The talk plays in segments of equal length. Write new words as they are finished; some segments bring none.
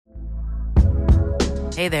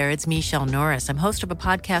Hey there, it's Michelle Norris. I'm host of a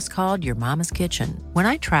podcast called Your Mama's Kitchen. When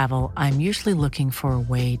I travel, I'm usually looking for a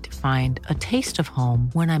way to find a taste of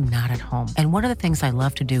home when I'm not at home. And one of the things I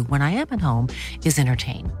love to do when I am at home is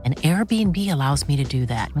entertain. And Airbnb allows me to do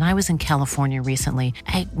that. When I was in California recently,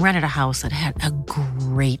 I rented a house that had a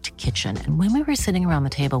great kitchen. And when we were sitting around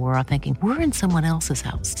the table, we were all thinking, we're in someone else's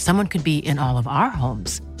house. Someone could be in all of our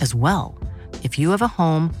homes as well. If you have a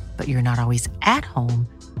home, but you're not always at home,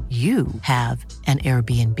 you have an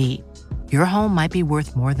Airbnb. Your home might be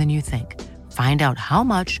worth more than you think. Find out how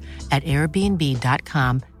much at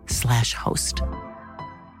airbnb.com/host.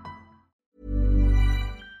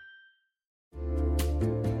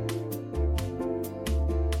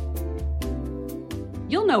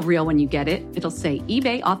 You'll know real when you get it. It'll say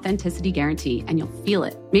eBay Authenticity Guarantee, and you'll feel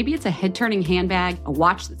it. Maybe it's a head-turning handbag, a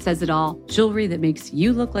watch that says it all, jewelry that makes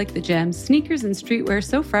you look like the gems, sneakers and streetwear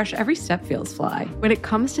so fresh every step feels fly. When it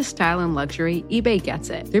comes to style and luxury, eBay gets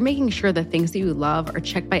it. They're making sure the things that you love are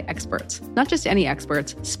checked by experts. Not just any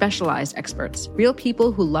experts, specialized experts. Real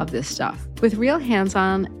people who love this stuff. With real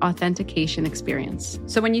hands-on authentication experience.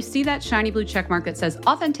 So when you see that shiny blue checkmark that says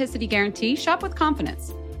Authenticity Guarantee, shop with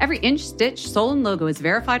confidence. Every inch, stitch, sole, and logo is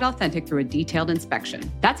verified authentic through a detailed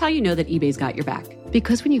inspection. That's how you know that eBay's got your back.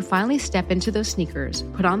 Because when you finally step into those sneakers,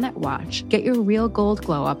 put on that watch, get your real gold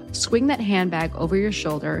glow up, swing that handbag over your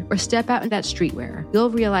shoulder, or step out in that streetwear, you'll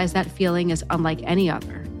realize that feeling is unlike any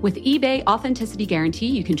other. With eBay Authenticity Guarantee,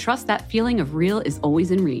 you can trust that feeling of real is always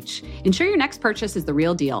in reach. Ensure your next purchase is the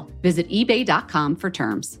real deal. Visit ebay.com for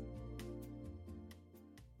terms.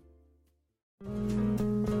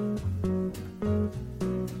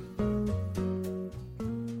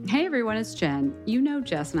 Hey everyone, it's Jen. You know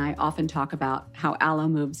Jess and I often talk about how Alo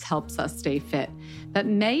Moves helps us stay fit. But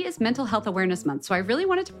May is Mental Health Awareness Month, so I really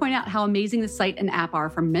wanted to point out how amazing the site and app are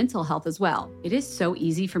for mental health as well. It is so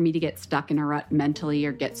easy for me to get stuck in a rut mentally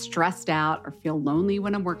or get stressed out or feel lonely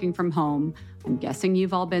when I'm working from home. I'm guessing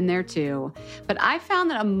you've all been there too. But I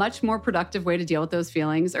found that a much more productive way to deal with those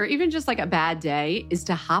feelings, or even just like a bad day, is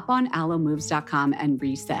to hop on alomoves.com and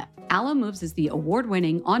reset. Alo Moves is the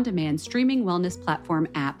award-winning, on-demand streaming wellness platform,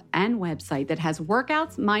 app, and website that has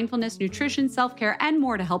workouts, mindfulness, nutrition, self-care, and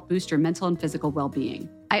more to help boost your mental and physical well-being.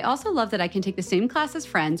 I also love that I can take the same class as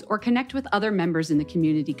friends or connect with other members in the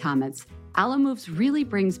community comments. Alo Moves really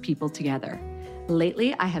brings people together.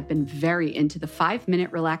 Lately, I have been very into the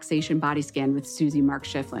 5-minute relaxation body scan with Susie Mark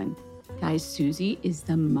Schifflin. Guys, Susie is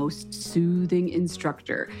the most soothing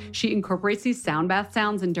instructor. She incorporates these sound bath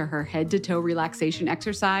sounds into her head-to-toe relaxation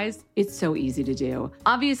exercise. It's so easy to do.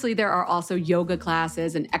 Obviously, there are also yoga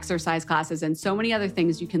classes and exercise classes and so many other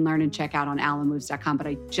things you can learn and check out on alomoves.com, but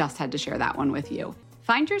I just had to share that one with you.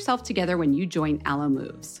 Find yourself together when you join Alo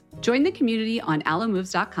Moves. Join the community on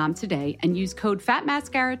alomoves.com today and use code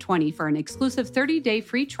FATMASCARA20 for an exclusive 30-day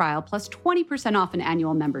free trial plus 20% off an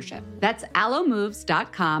annual membership. That's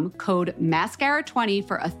alomoves.com, code MASCARA20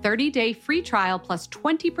 for a 30-day free trial plus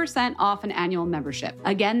 20% off an annual membership.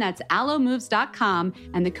 Again, that's alomoves.com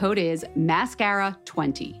and the code is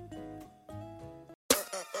MASCARA20.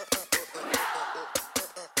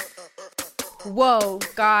 Whoa,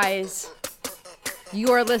 guys.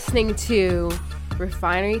 You are listening to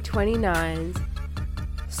Refinery 29's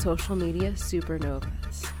Social Media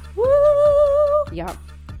Supernovas. Woo! Yep.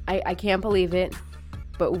 I can't believe it,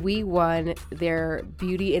 but we won their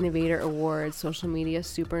Beauty Innovator Award, Social Media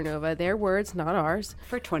Supernova. Their words, not ours.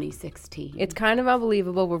 For 2016. It's kind of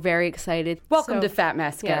unbelievable. We're very excited. Welcome to Fat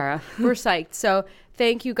Mascara. Yeah, we're psyched. So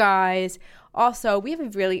thank you, guys. Also, we have a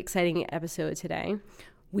really exciting episode today.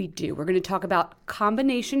 We do. We're going to talk about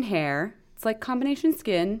combination hair. It's like combination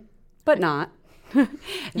skin, but not.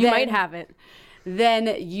 You might have it.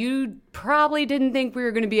 Then you probably didn't think we were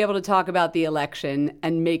going to be able to talk about the election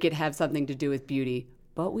and make it have something to do with beauty,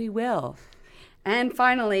 but we will. And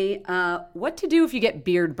finally, what to do if you get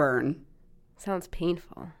beard burn. Sounds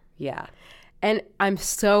painful. Yeah. And I'm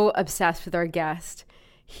so obsessed with our guest.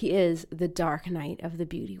 He is the Dark Knight of the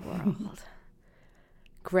beauty world.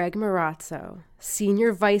 Greg Marazzo,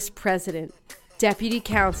 Senior Vice President, Deputy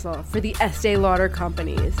Counsel for the Estee Lauder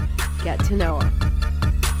Companies. Get to know him.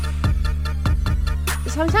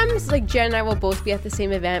 Sometimes, Jen and I will both be at the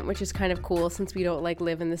same event, which is kind of cool since we don't,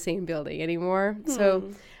 live in the same building anymore. So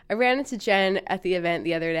I ran into Jen at the event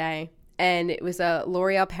the other day, and it was a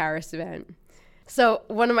L'Oreal Paris event. So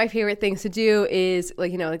one of my favorite things to do is,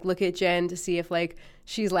 look at Jen to see if,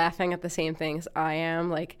 she's laughing at the same things I am.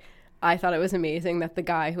 I thought it was amazing that the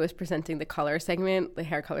guy who was presenting the color segment, the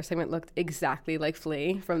hair color segment, looked exactly like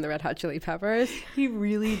Flea from the Red Hot Chili Peppers. He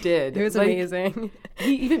really did. It was amazing.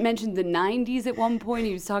 He even mentioned the 90s at one point.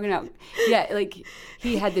 He was talking about,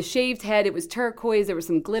 he had the shaved head. It was turquoise. There was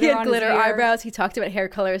some glitter on his hair. Glitter eyebrows. He talked about hair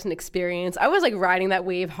colors and experience. I was like riding that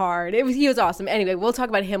wave hard. He was awesome. Anyway, we'll talk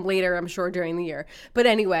about him later, I'm sure, during the year. But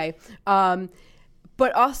anyway,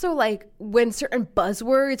 but also, like, when certain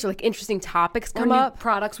buzzwords or, like, interesting topics come up.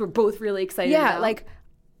 Products we're both really excited about. Yeah, like,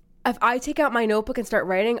 if I take out my notebook and start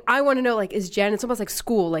writing, I want to know, like, is Jen, it's almost like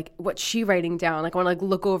school, like, what's she writing down? Like, I want to, like,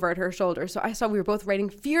 look over at her shoulder. So I saw we were both writing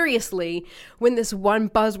furiously when this one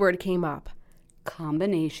buzzword came up.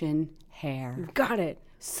 Combination hair. Got it.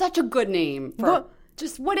 Such a good name.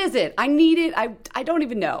 What is it? I need it. I don't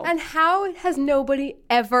even know. And how has nobody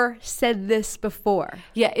ever said this before?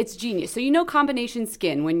 Yeah, it's genius. So combination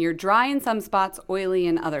skin, when you're dry in some spots, oily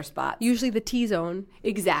in other spots. Usually the T-zone.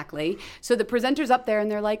 Exactly. So the presenter's up there and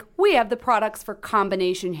they're like, we have the products for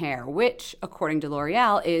combination hair, which, according to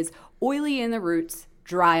L'Oreal, is oily in the roots,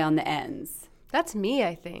 dry on the ends. That's me,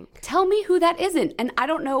 I think. Tell me who that isn't. And I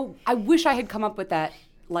don't know. I wish I had come up with that,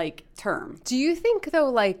 term. Do you think,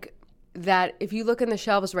 though, that if you look in the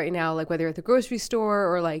shelves right now, like whether at the grocery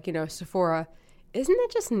store or Sephora, isn't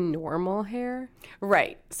it just normal hair?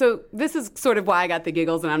 Right. So this is sort of why I got the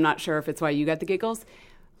giggles, and I'm not sure if it's why you got the giggles.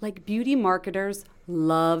 Like, beauty marketers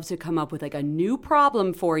love to come up with a new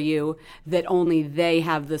problem for you that only they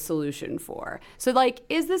have the solution for. So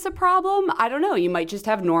is this a problem? I don't know. You might just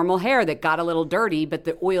have normal hair that got a little dirty, but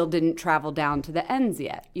the oil didn't travel down to the ends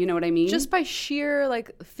yet. You know what I mean? Just by sheer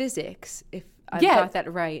physics, if I got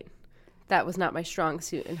that right. That was not my strong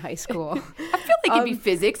suit in high school. I feel like it'd be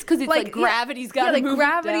physics because it's gravity's got to move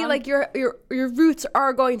gravity. down. Like your roots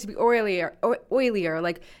are going to be oilier.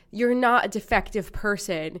 Like, you're not a defective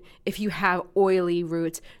person if you have oily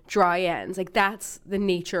roots, dry ends. Like, that's the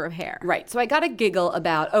nature of hair. Right. So I got a giggle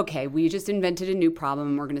about, okay, we just invented a new problem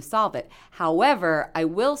and we're going to solve it. However, I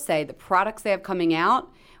will say the products they have coming out,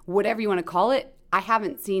 whatever you want to call it, I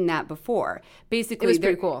haven't seen that before. Basically, it was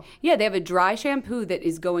pretty cool. Yeah, they have a dry shampoo that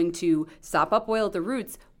is going to sop up oil at the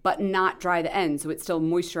roots, but not dry the end. So it still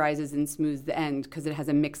moisturizes and smooths the end because it has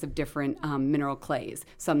a mix of different mineral clays,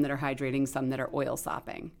 some that are hydrating, some that are oil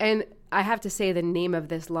sopping. And I have to say the name of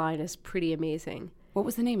this line is pretty amazing. What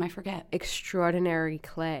was the name? I forget. Extraordinary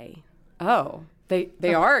Clay. Oh.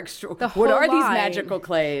 They are what are these magical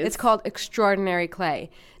clays? It's called Extraordinary Clay.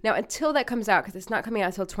 Now, until that comes out, because it's not coming out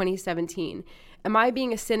until 2017, am I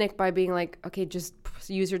being a cynic by being like, okay, just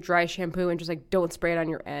use your dry shampoo and just don't spray it on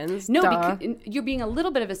your ends? No, because you're being a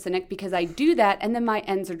little bit of a cynic because I do that and then my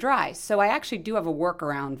ends are dry. So I actually do have a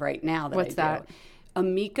workaround right now that What's that?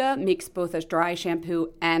 Amika makes both a dry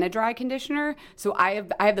shampoo and a dry conditioner. So I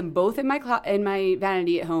have them both in my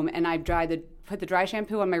vanity at home, and I put the dry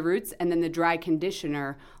shampoo on my roots and then the dry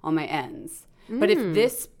conditioner on my ends. But if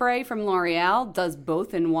this spray from L'Oreal does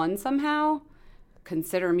both in one somehow,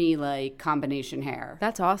 consider me combination hair.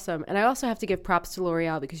 That's awesome. And I also have to give props to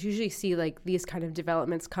L'Oreal because you usually see these kind of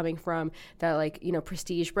developments coming from that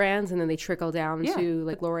prestige brands, and then they trickle down to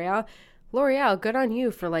L'Oreal. L'Oreal, good on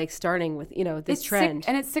you for starting with this trend.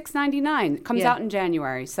 And it's $6.99. It comes out in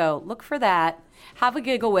January, so look for that. Have a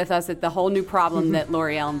giggle with us at the whole new problem that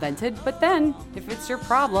L'Oreal invented. But then, if it's your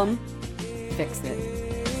problem, fix it.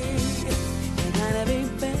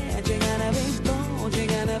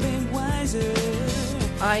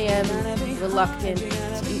 I am reluctant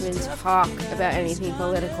to even talk about anything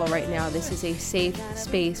political right now. This is a safe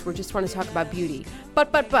space. We just want to talk about beauty. But.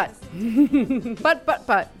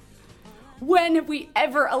 When have we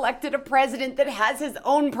ever elected a president that has his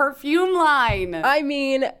own perfume line? I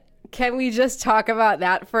mean, can we just talk about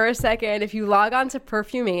that for a second? If you log on to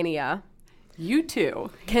Perfumania, you too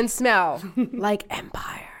can smell like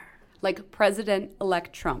Empire. Like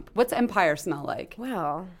President-elect Trump. What's Empire smell like?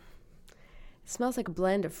 Well, it smells like a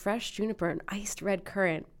blend of fresh juniper and iced red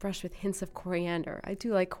currant, brushed with hints of coriander. I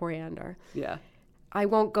do like coriander. Yeah. I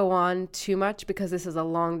won't go on too much because this is a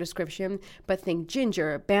long description, but think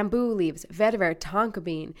ginger, bamboo leaves, vetiver, tonka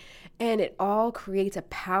bean, and it all creates a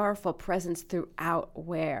powerful presence throughout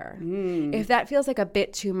wear. If that feels like a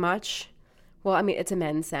bit too much, well, I mean, it's a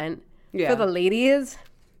men's scent. Yeah. For the ladies,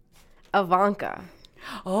 Ivanka.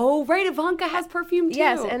 Oh, right. Ivanka has perfume too.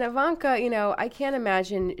 Yes, and Ivanka, I can't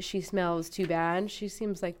imagine she smells too bad. She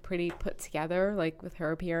seems pretty put together, with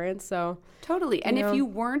her appearance. So totally. And if you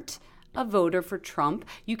weren't a voter for Trump,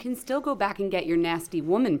 you can still go back and get your Nasty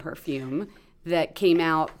Woman perfume that came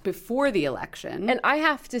out before the election. And I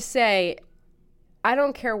have to say, I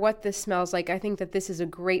don't care what this smells like. I think that this is a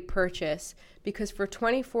great purchase because for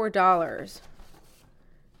 $24,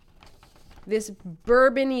 this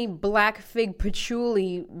bourbony black fig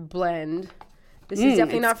patchouli blend. This is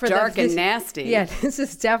definitely not for dark and nasty. Yeah, this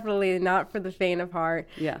is definitely not for the faint of heart.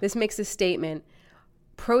 Yeah. This makes a statement.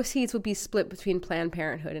 Proceeds will be split between Planned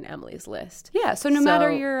Parenthood and Emily's List. Yeah, so no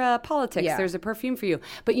matter your politics, there's a perfume for you.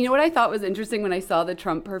 But you know what I thought was interesting when I saw the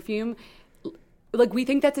Trump perfume? Like, we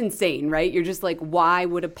think that's insane, right? You're just like, why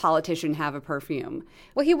would a politician have a perfume?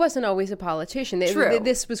 Well, he wasn't always a politician. True.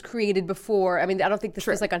 This was created before. I mean, I don't think this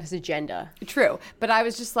was like on his agenda. True. But I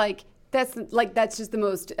was just like, that's just the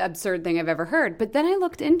most absurd thing I've ever heard. But then I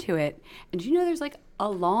looked into it, and you know there's like a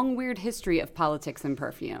long, weird history of politics and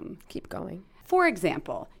perfume. Keep going. For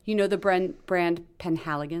example, you know the brand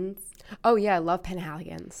Penhaligon's? Oh, yeah, I love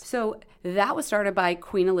Penhaligon's. So that was started by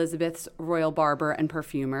Queen Elizabeth's royal barber and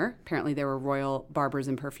perfumer. Apparently there were royal barbers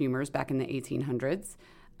and perfumers back in the 1800s.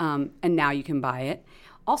 And now you can buy it.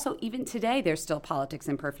 Also, even today, there's still politics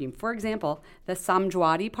in perfume. For example, the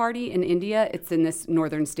Samajwadi Party in India, it's in this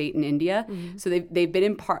northern state in India. Mm-hmm. So they've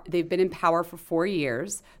been in power for 4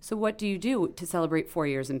 years. So what do you do to celebrate 4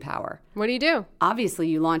 years in power? What do you do? Obviously,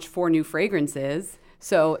 you launch 4 new fragrances.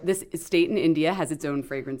 So this state in India has its own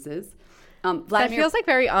fragrances. That feels like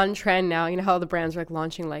very on trend now. You know how the brands are like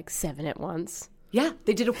launching like 7 at once? Yeah,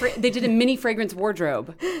 they did a mini fragrance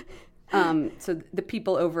wardrobe. So the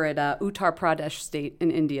people over at Uttar Pradesh state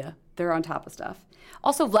in India, they're on top of stuff.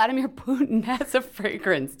 Also, Vladimir Putin has a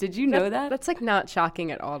fragrance. Did you know that? That's like not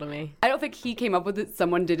shocking at all to me. I don't think he came up with it.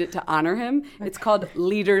 Someone did it to honor him. It's called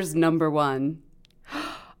Leaders No. 1.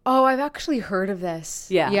 Oh, I've actually heard of this.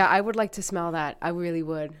 Yeah. Yeah, I would like to smell that. I really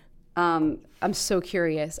would. I'm so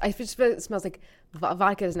curious. It smells like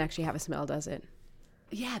vodka doesn't actually have a smell, does it?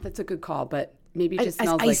 Yeah, that's a good call, but maybe it just As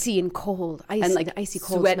smells icy like and cold. and like icy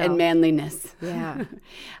cold sweat smell. and manliness. Yeah.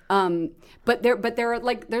 But there are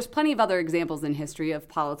like there's plenty of other examples in history of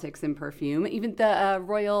politics and perfume. Even the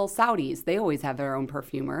royal Saudis, they always have their own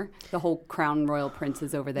perfumer. The whole crown royal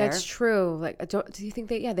princes over there. That's true. Like, do you think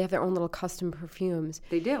they have their own little custom perfumes?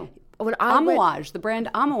 They do. When Amouage, the brand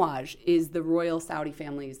Amouage is the royal Saudi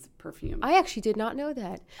family's perfume. I actually did not know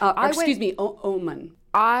that. Oman.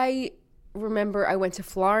 I remember I went to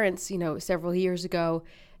Florence, several years ago,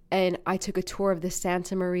 and I took a tour of the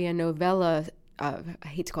Santa Maria Novella. I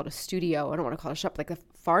hate to call it a studio. I don't want to call it a shop, like a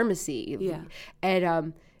pharmacy. Yeah.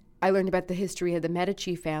 And I learned about the history of the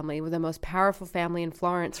Medici family, the most powerful family in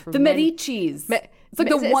Florence. For the Medicis. It's like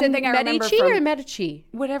the one thing I remember Medici from... or Medici?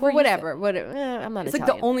 Whatever. Well, whatever. I'm not It's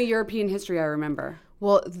Italian. like the only European history I remember.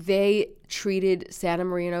 Well, they treated Santa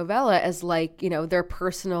Maria Novella as like, their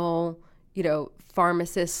personal,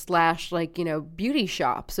 pharmacist / beauty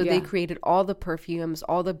shop. So they created all the perfumes,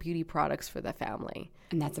 all the beauty products for the family.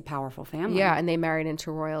 And that's a powerful family. Yeah, and they married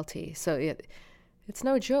into royalty. So it's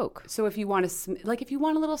no joke. So if you want if you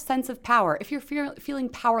want a little sense of power, if you're feeling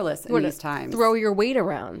powerless in these times, throw your weight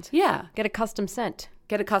around. Yeah. Get a custom scent.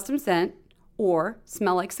 Or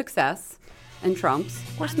smell like success and Trump's,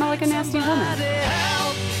 or smell like a nasty woman.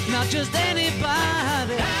 Not just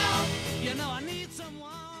anybody. I need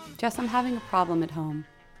someone. Jess, I'm having a problem at home.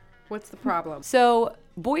 What's the problem? So,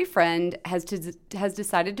 boyfriend has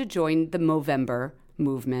decided to join the Movember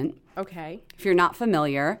movement. Okay. If you're not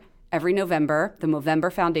familiar, every November, the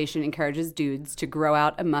Movember Foundation encourages dudes to grow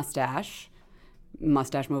out a mustache.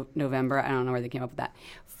 November, I don't know where they came up with that,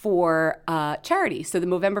 for charity. So the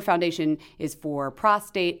Movember Foundation is for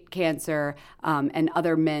prostate cancer and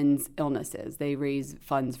other men's illnesses. They raise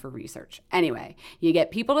funds for research. Anyway, you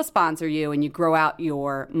get people to sponsor you and you grow out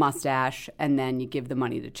your mustache and then you give the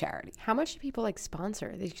money to charity. How much do people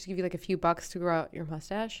sponsor? They just give you a few bucks to grow out your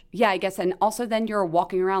mustache? Yeah, I guess. And also then you're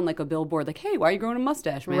walking around like a billboard like, hey, why are you growing a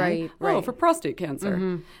mustache, man? Right. Oh, for prostate cancer.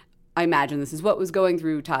 Mm-hmm. I imagine this is what was going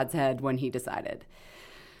through Todd's head when he decided.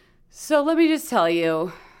 So let me just tell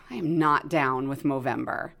you, I am not down with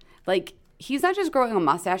Movember. Like, he's not just growing a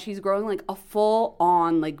mustache, he's growing a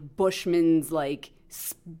full-on Bushman's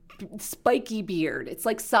spiky beard. It's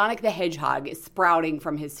like Sonic the Hedgehog is sprouting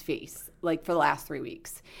from his face for the last 3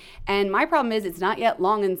 weeks. And my problem is it's not yet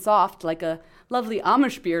long and soft like a lovely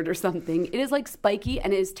Amish beard or something. It is spiky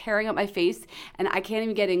and it is tearing up my face and I can't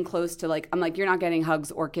even get in close to I'm like, you're not getting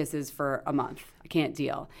hugs or kisses for a month. I can't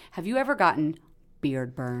deal. Have you ever gotten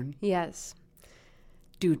beard burn? Yes.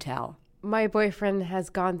 Do tell. My boyfriend has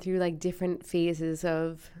gone through different phases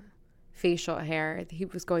of facial hair. He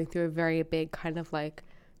was going through a very big kind of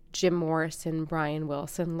Jim Morrison, Brian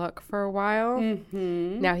Wilson look for a while.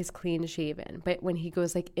 Mm-hmm. Now he's clean shaven. But when he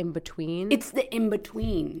goes in between. It's the in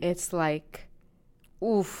between. It's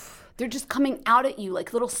oof. They're just coming out at you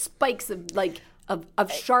like little spikes of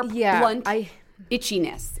sharp, blunt.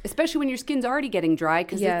 itchiness, especially when your skin's already getting dry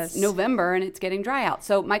because it's November and it's getting dry out.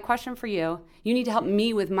 So my question for you, you need to help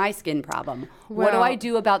me with my skin problem. What do I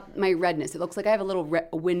do about my redness? It looks like I have a little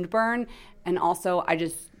windburn, and also I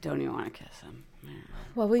just don't even want to kiss him.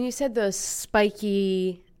 Well, when you said those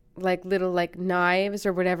spiky, like little like knives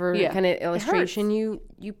or whatever kind of illustration you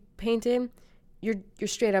painted, you're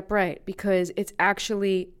straight up right, because it's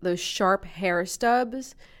actually those sharp hair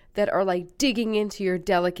stubs that are like digging into your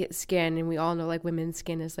delicate skin, and we all know like women's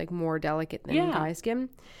skin is like more delicate than guy skin.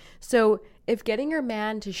 So if getting your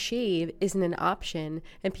man to shave isn't an option,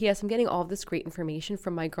 and P.S. I'm getting all of this great information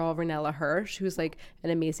from my girl Ranella Hirsch, who's like an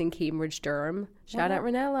amazing Cambridge derm. Shout out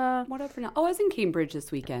Ranella. What up, Ranella? Oh, I was in Cambridge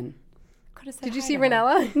this weekend. Did you see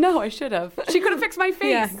Ranella? No, I should have. She could have fixed my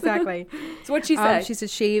face. Yeah, exactly. So what'd she say? She said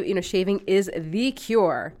shaving is the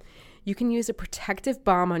cure. You can use a protective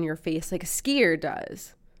balm on your face like a skier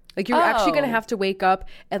does. Like you're actually going to have to wake up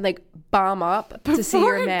and like balm up to see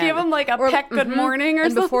your man. Give him like a peck good morning or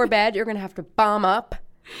and something. Before bed, you're going to have to balm up.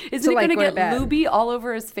 Isn't it going to get looby all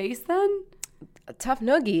over his face then? Tough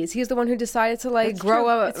noogies. He's the one who decided to like grow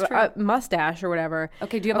a mustache or whatever.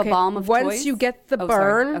 Okay, do you have a balm of choice? Once you get the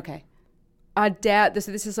burn, okay. That's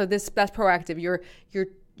proactive.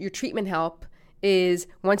 Your treatment help is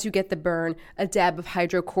once you get the burn, a dab of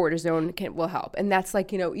hydrocortisone will help. And that's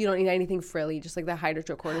like, you don't need anything frilly, just like the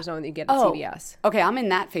hydrocortisone that you get at CVS. Okay, I'm in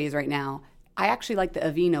that phase right now. I actually like the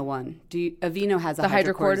Aveeno one. Aveeno has a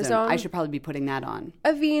hydrocortisone. I should probably be putting that on.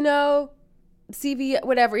 Aveeno, CV,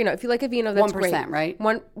 whatever, if you like Aveeno, that's 1%, great. 1%,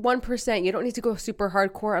 right? 1%. You don't need to go super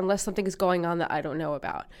hardcore unless something is going on that I don't know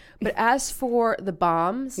about. But as for the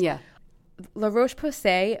bombs, La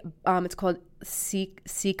Roche-Posay, it's called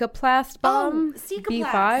Cicaplast Balm.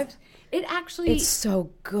 Cicaplast. B5. It's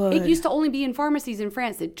so good. It used to only be in pharmacies in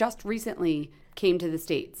France. It just recently came to the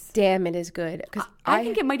States. Damn, it is good. I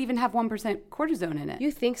think it might even have 1% cortisone in it.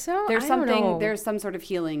 You think so? There's some sort of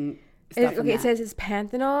healing stuff in that. It says it's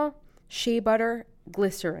panthenol, shea butter,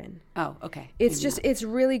 glycerin. Oh, okay. It's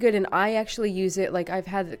really good, and I actually use it. Like I've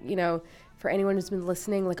had, for anyone who's been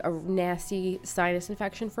listening, like a nasty sinus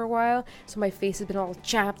infection for a while. So my face has been all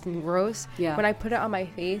chapped and gross. Yeah. When I put it on my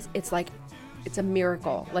face, it's a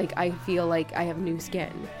miracle. Like I feel like I have new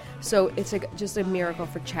skin. So it's just a miracle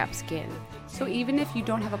for chapped skin. So even if you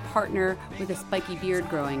don't have a partner with a spiky beard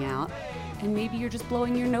growing out, and maybe you're just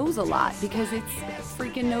blowing your nose a lot because it's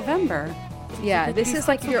freaking November. Yeah, this is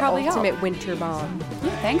like your ultimate winter balm.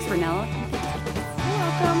 Yeah, thanks, Ranella. You're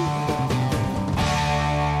welcome.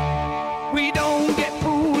 We don't get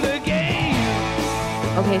fooled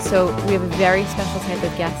again. Okay, so we have a very special type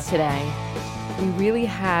of guest today. We really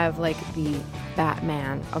have like the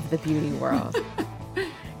Batman of the beauty world.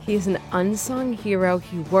 He's an unsung hero.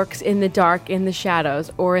 He works in the dark, in the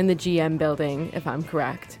shadows, or in the GM building, if I'm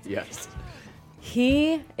correct. Yes.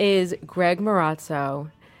 He is Greg Marazzo,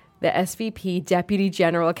 the SVP Deputy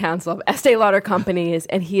General Counsel of Estee Lauder Companies,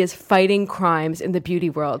 and he is fighting crimes in the beauty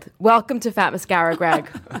world. Welcome to Fat Mascara, Greg.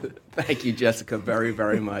 Thank you, Jessica, very,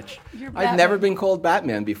 very much. I've never been called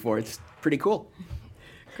Batman before. It's pretty cool.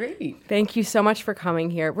 Great. Thank you so much for coming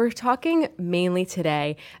here. We're talking mainly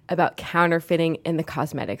today about counterfeiting in the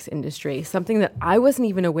cosmetics industry, something that I wasn't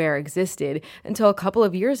even aware existed until a couple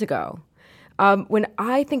of years ago. When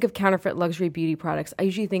I think of counterfeit luxury beauty products, I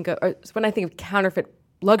usually think of, when I think of counterfeit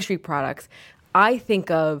luxury products, I think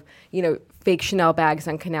of, fake Chanel bags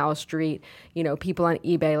on Canal Street, people on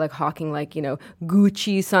eBay like hawking like,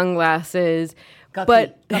 Gucci sunglasses.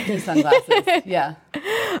 Gucci sunglasses, yeah.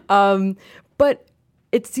 But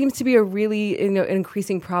it seems to be a really an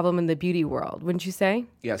increasing problem in the beauty world, wouldn't you say?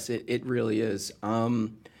 Yes, it really is.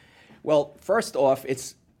 Well, first off,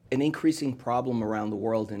 it's an increasing problem around the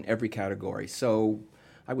world in every category. So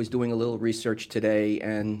I was doing a little research today,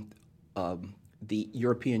 and the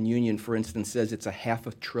European Union, for instance, says it's a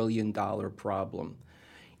 $500 billion problem.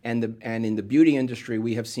 And in the beauty industry,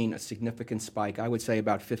 we have seen a significant spike. I would say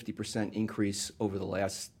about 50% increase over the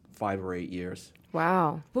last 5 or 8 years.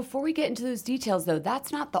 Wow. Before we get into those details, though,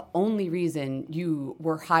 that's not the only reason you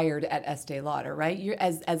were hired at Estee Lauder, right? You're,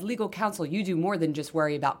 as legal counsel, you do more than just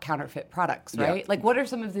worry about counterfeit products, right? Yeah. Like, what are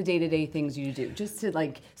some of the day-to-day things you do, just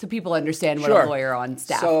to so people understand what Sure. a lawyer on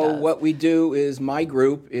staff so does? What we do is my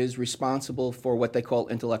group is responsible for what they call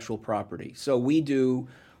intellectual property. So we do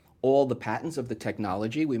all the patents of the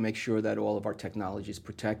technology. We make sure that all of our technology is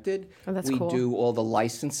protected. Oh, that's we cool. do all the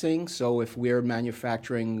licensing. So if we're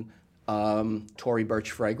manufacturing Tory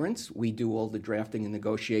Burch fragrance, we do all the drafting and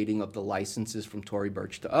negotiating of the licenses from Tory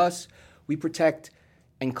Burch to us. We protect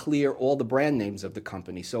and clear all the brand names of the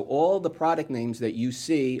company. So all the product names that you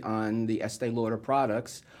see on the Estee Lauder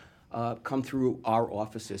products come through our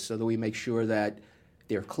offices so that we make sure that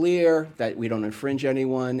they're clear, that we don't infringe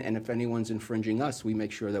anyone, and if anyone's infringing us, we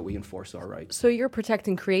make sure that we enforce our rights. So you're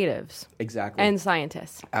protecting creatives. Exactly. And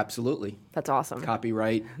scientists. Absolutely. That's awesome.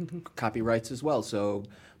 Copyrights as well. So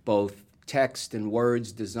both text and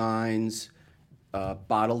words, designs,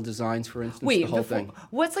 bottle designs, for instance, the whole thing.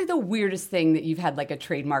 What's like the weirdest thing that you've had like a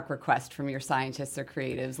trademark request from your scientists or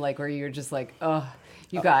creatives, like where you're just like, oh,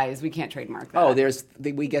 you guys, we can't trademark that?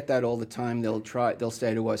 Oh, we get that all the time. They'll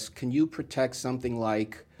say to us, can you protect something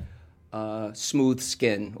like smooth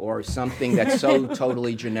skin or something that's so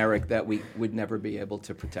totally generic that we would never be able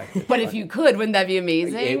to protect it. But if you could, wouldn't that be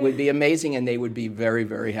amazing? It would be amazing, and they would be very,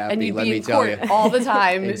 very happy. And you'd let be me in tell court you, all the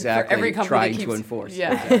time. Exactly, For every company trying that keeps, to enforce.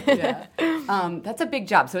 Yeah, yeah. That's a big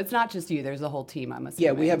job. So it's not just you. There's a whole team. I'm assuming.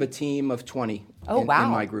 Yeah, we have a team of 20 in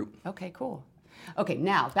my group. Okay, cool. Okay,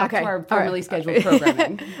 now back to our formally scheduled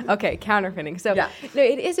programming. Okay, counterfeiting. So no,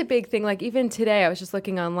 it is a big thing. Like even today, I was just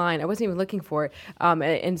looking online. I wasn't even looking for it,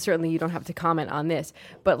 and certainly you don't have to comment on this.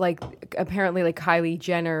 But like apparently, like Kylie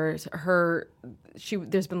Jenner's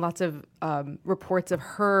there's been lots of reports of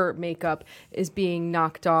her makeup is being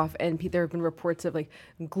knocked off, and there have been reports of like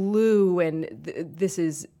glue, and this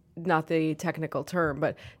is not the technical term,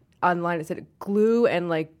 but online it said glue and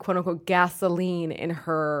like quote unquote gasoline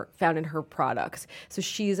found in her products. So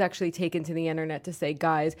she's actually taken to the internet to say,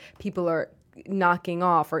 guys, people are knocking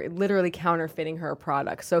off or literally counterfeiting her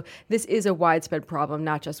products. So this is a widespread problem,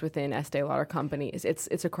 not just within Estee Lauder companies.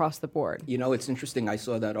 It's across the board. You know, it's interesting. I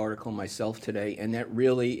saw that article myself today, and that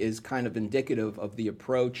really is kind of indicative of the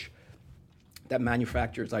approach that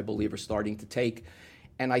manufacturers, I believe, are starting to take.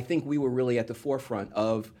 And I think we were really at the forefront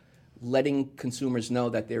of letting consumers know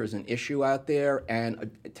that there is an issue out there and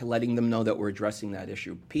to letting them know that we're addressing that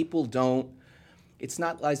issue. People don't, it's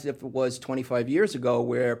not as if it was 25 years ago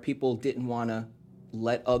where people didn't want to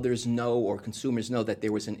let others know or consumers know that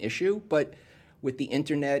there was an issue, but with the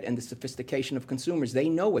internet and the sophistication of consumers, they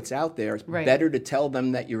know what's out there. It's better to tell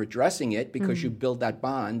them that you're addressing it because you build that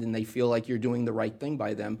bond and they feel like you're doing the right thing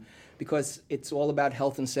by them, because it's all about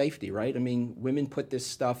health and safety, right? I mean, women put this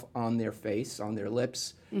stuff on their face, on their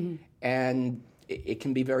lips, and it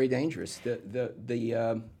can be very dangerous.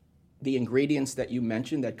 The ingredients that you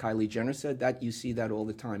mentioned, that Kylie Jenner said, that you see that all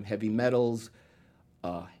the time. Heavy metals,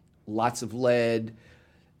 lots of lead.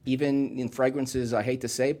 Even in fragrances, I hate to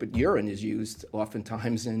say it, but urine is used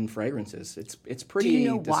oftentimes in fragrances. It's pretty disgusting. Do you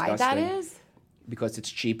know why that is? Because it's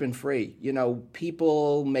cheap and free. You know,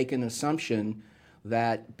 people make an assumption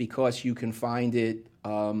that because you can find it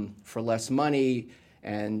for less money,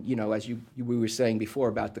 and, you know, as we were saying before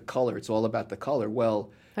about the color, it's all about the color. Well,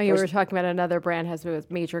 you were talking about another brand has a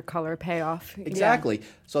major color payoff. Exactly. Yeah.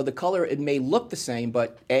 So the color, it may look the same,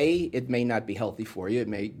 but A, it may not be healthy for you. It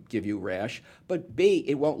may give you rash. But B,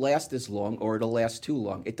 it won't last as long, or it'll last too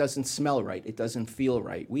long. It doesn't smell right. It doesn't feel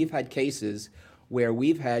right. We've had cases where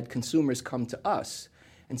we've had consumers come to us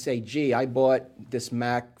and say, gee, I bought this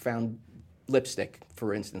MAC found lipstick,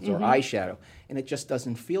 for instance, or eyeshadow, and it just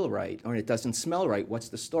doesn't feel right, or it doesn't smell right. What's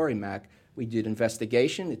the story, MAC? We did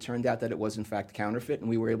investigation. It turned out that it was, in fact, counterfeit, and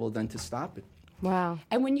we were able then to stop it. Wow.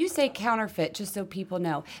 And when you say counterfeit, just so people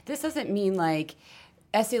know, this doesn't mean like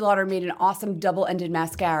Estee Lauder made an awesome double-ended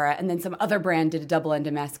mascara, and then some other brand did a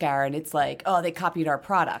double-ended mascara, and it's like, oh, they copied our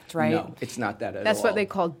product, right? No, it's not that at all. That's what they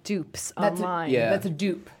call dupes online. That's a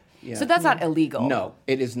dupe. Yeah. So that's not illegal. No,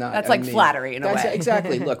 it is not. That's like flattery in a way.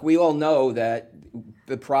 Exactly. Look, we all know that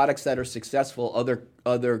the products that are successful,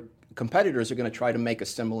 other competitors are going to try to make a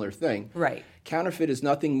similar thing. Right. Counterfeit is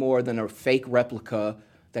nothing more than a fake replica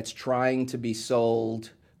that's trying to be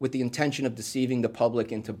sold with the intention of deceiving the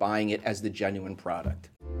public into buying it as the genuine product.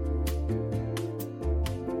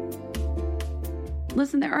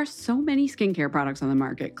 Listen, there are so many skincare products on the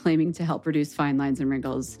market claiming to help reduce fine lines and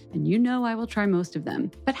wrinkles, and you know I will try most of them.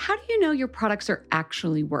 But how do you know your products are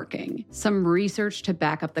actually working? Some research to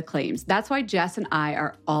back up the claims. That's why Jess and I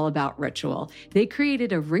are all about Ritual. They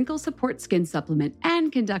created a wrinkle support skin supplement and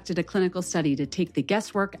conducted a clinical study to take the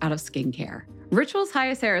guesswork out of skincare. Ritual's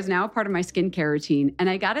Hyacera is now a part of my skincare routine, and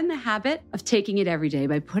I got in the habit of taking it every day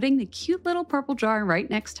by putting the cute little purple jar right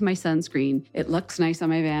next to my sunscreen. It looks nice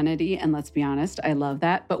on my vanity, and let's be honest, I love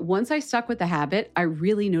that. But once I stuck with the habit, I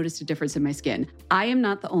really noticed a difference in my skin. I am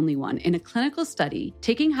not the only one. In a clinical study,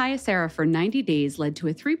 taking Hyacera for 90 days led to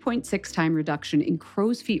a 3.6 time reduction in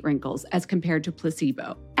crow's feet wrinkles as compared to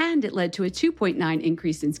placebo. And it led to a 2.9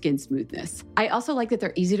 increase in skin smoothness. I also like that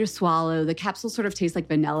they're easy to swallow. The capsules sort of taste like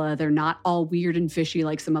vanilla. They're not all weird and fishy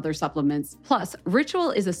like some other supplements. Plus,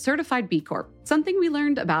 Ritual is a certified B Corp. something we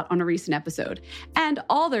learned about on a recent episode. And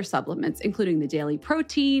all their supplements, including the Daily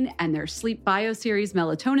Protein and their Sleep Bio Series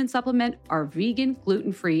melatonin supplement, are vegan,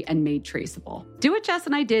 gluten-free, and made traceable. Do what Jess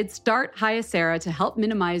and I did, start Hyacera to help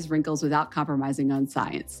minimize wrinkles without compromising on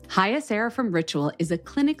science. Hyacera from Ritual is a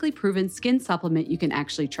clinically proven skin supplement you can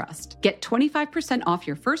actually trust. Get 25% off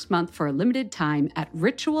your first month for a limited time at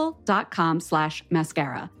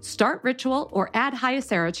ritual.com/mascara. Start Ritual or add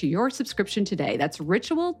Hyacera to your subscription today. That's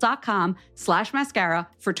ritual.com/mascara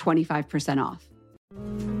for 25% off.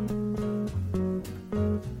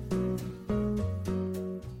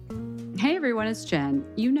 Hey everyone, it's Jen.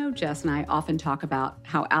 You know Jess and I often talk about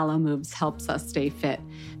how Alo Moves helps us stay fit.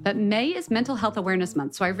 But May is Mental Health Awareness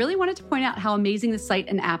Month, so I really wanted to point out how amazing the site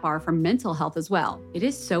and app are for mental health as well. It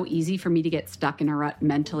is so easy for me to get stuck in a rut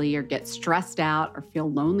mentally or get stressed out or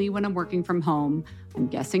feel lonely when I'm working from home. I'm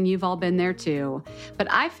guessing you've all been there too. But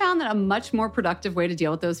I found that a much more productive way to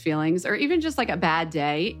deal with those feelings, or even just like a bad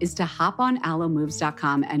day, is to hop on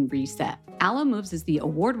alomoves.com and reset. Alo Moves is the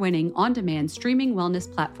award-winning, on-demand streaming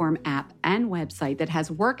wellness platform, app, and website that has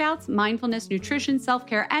workouts, mindfulness, nutrition,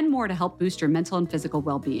 self-care, and more to help boost your mental and physical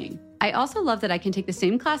well-being. I also love that I can take the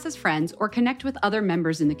same class as friends or connect with other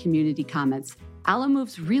members in the community comments. Alo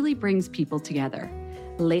Moves really brings people together.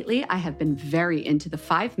 Lately, I have been very into the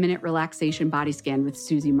 5-minute relaxation body scan with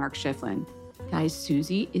Susie Mark Schifflin. Guys,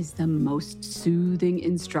 Susie is the most soothing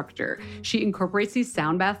instructor. She incorporates these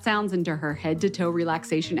sound bath sounds into her head-to-toe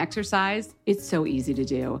relaxation exercise. It's so easy to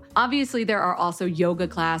do. Obviously, there are also yoga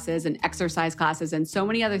classes and exercise classes and so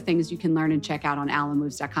many other things you can learn and check out on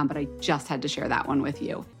alomoves.com, but I just had to share that one with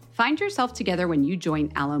you. Find yourself together when you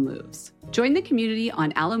join Alo Moves. Join the community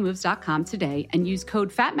on alomoves.com today and use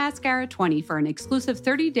code FATMASCARA20 for an exclusive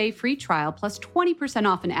 30-day free trial plus 20%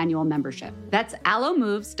 off an annual membership. That's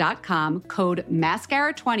alomoves.com, code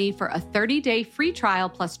MASCARA20 for a 30-day free trial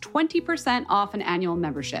plus 20% off an annual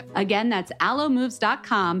membership. Again, that's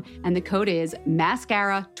alomoves.com and the code is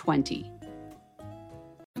MASCARA20.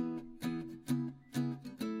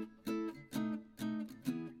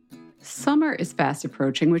 Summer is fast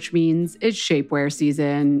approaching, which means it's shapewear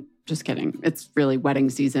season. Just kidding. It's really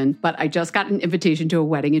wedding season. But I just got an invitation to a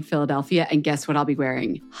wedding in Philadelphia, and guess what I'll be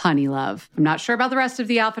wearing? Honey Love. I'm not sure about the rest of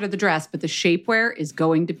the outfit or the dress, but the shapewear is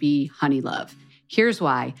going to be Honey Love. Here's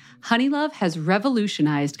why. Honey Love has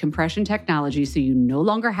revolutionized compression technology so you no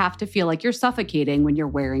longer have to feel like you're suffocating when you're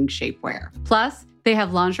wearing shapewear. Plus, they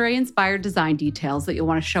have lingerie-inspired design details that you'll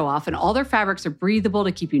want to show off, and all their fabrics are breathable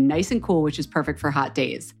to keep you nice and cool, which is perfect for hot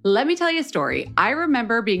days. Let me tell you a story. I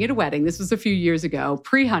remember being at a wedding, this was a few years ago,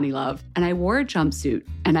 pre-Honey Love, and I wore a jumpsuit,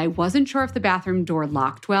 and I wasn't sure if the bathroom door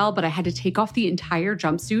locked well, but I had to take off the entire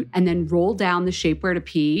jumpsuit and then roll down the shapewear to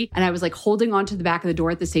pee, and I was like holding onto the back of the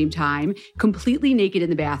door at the same time, completely naked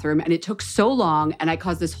in the bathroom, and it took so long, and I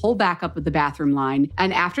caused this whole backup of the bathroom line,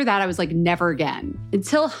 and after that, I was like, never again.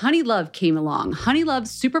 Until Honey Love came along. Honey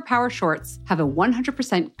Love's Superpower shorts have a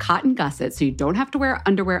 100% cotton gusset, so you don't have to wear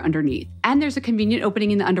underwear underneath. And there's a convenient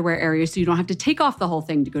opening in the underwear area, so you don't have to take off the whole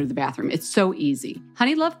thing to go to the bathroom. It's so easy.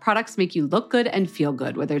 Honey Love products make you look good and feel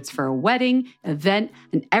good, whether it's for a wedding, event,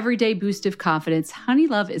 an everyday boost of confidence. Honey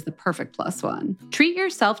Love is the perfect plus one. Treat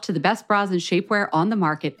yourself to the best bras and shapewear on the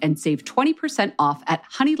market and save 20% off at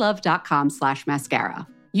honeylove.com/mascara.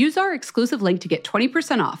 Use our exclusive link to get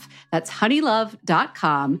 20% off. That's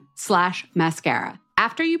honeylove.com/mascara.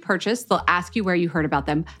 After you purchase, they'll ask you where you heard about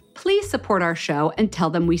them. Please support our show and tell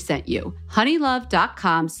them we sent you.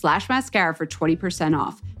 honeylove.com/mascara for 20%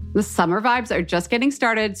 off. The summer vibes are just getting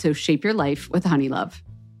started, so shape your life with Honey Love.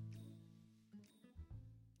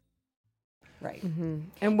 Right. Mm-hmm.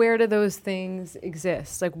 And where do those things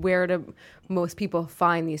exist? Like, where do most people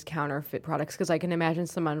find these counterfeit products? Because I can imagine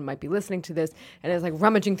someone might be listening to this and is like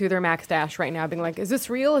rummaging through their Mac stash right now, being like, "Is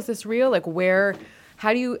this real? Is this real?" Like, where?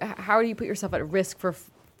 How do you put yourself at risk for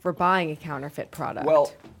buying a counterfeit product?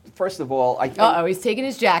 Well, first of all, I think... Uh-oh, he's taking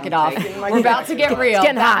his jacket off. We're about to get real. It's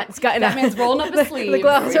getting hot. It's getting that man's rolling up his sleeve. The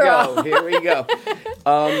gloves are off. Here we go.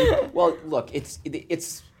 Well, look, it's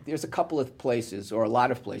there's a couple of places, or a lot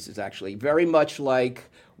of places actually, very much like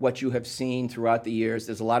what you have seen throughout the years.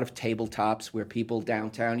 There's a lot of tabletops where people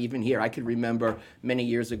downtown, even here, I can remember many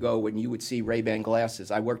years ago when you would see Ray-Ban glasses.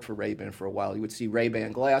 I worked for Ray-Ban for a while. You would see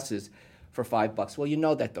Ray-Ban glasses for $5. Well, you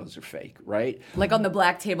know that those are fake, right? Like on the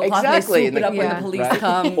black tablecloth, exactly. they swoop it up when the police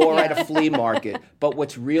come. Or at a flea market. But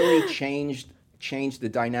what's really changed the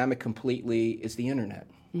dynamic completely is the internet,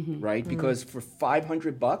 right? Because for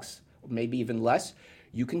 $500, or maybe even less,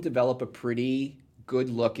 you can develop a pretty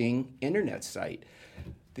good-looking internet site.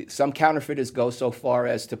 Some counterfeiters go so far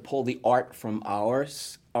as to pull the art from our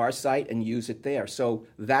our site and use it there. So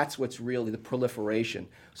that's what's really the proliferation.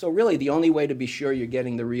 So really the only way to be sure you're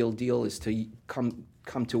getting the real deal is to come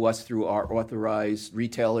to us through our authorized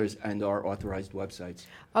retailers and our authorized websites.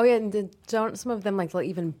 Oh yeah, and don't some of them like they'll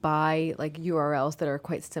even buy like URLs that are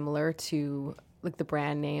quite similar to like the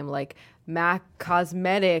brand name, like Mac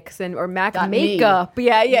Cosmetics or Mac Makeup.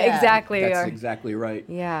 Yeah, exactly. That's exactly right.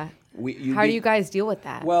 Yeah. How do you guys deal with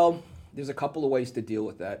that? Well, there's a couple of ways to deal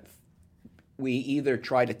with that. We either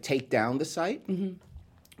try to take down the site,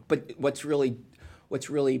 but what's really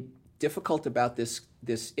difficult about this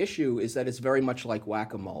issue is that it's very much like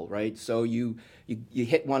whack-a-mole, right? So you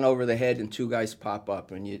hit one over the head and two guys pop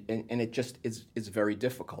up, and it just is very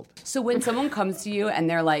difficult. So when someone comes to you and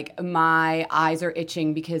they're like, my eyes are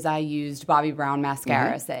itching because I used Bobbi Brown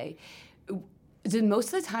mascara, say,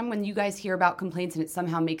 most of the time when you guys hear about complaints and it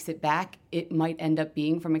somehow makes it back, it might end up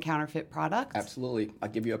being from a counterfeit product? Absolutely. I'll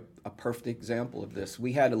give you a perfect example of this.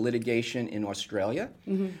 We had a litigation in Australia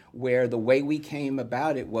where the way we came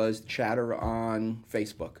about it was chatter on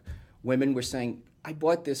Facebook. Women were saying, I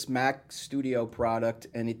bought this Mac Studio product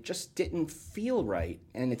and it just didn't feel right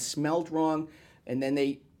and it smelled wrong. And then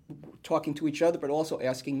they were talking to each other but also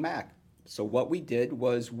asking Mac. So what we did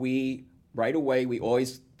was right away, we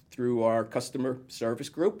always, through our customer service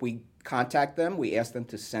group, we contact them, we ask them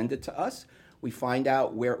to send it to us, we find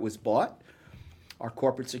out where it was bought. Our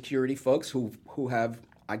corporate security folks who have,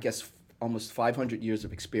 I guess, almost 500 years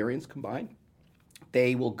of experience combined,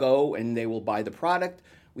 they will go and they will buy the product.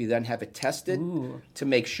 We then have it tested to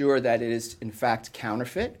make sure that it is in fact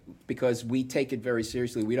counterfeit, because we take it very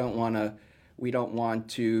seriously. We don't want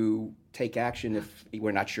to take action if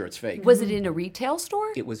we're not sure it's fake. Was it in a retail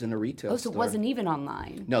store? It was in a retail store. Oh, so it wasn't even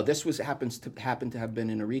online. No, this happened to have been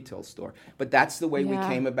in a retail store. But that's the way we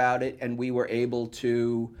came about it, and we were able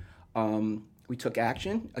to. We took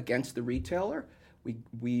action against the retailer.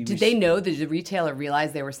 Did they know? Did the retailer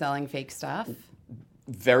realize they were selling fake stuff?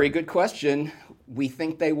 Very good question. We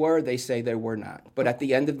think they were. They say they were not. But at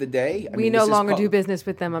the end of the day, we no longer do business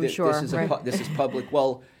with them. I'm sure. This is public.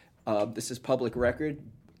 Well, this is public record.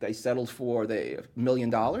 They settled for $1 million.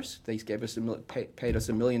 They gave us paid us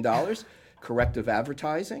 $1 million. Corrective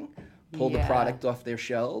advertising, pulled the product off their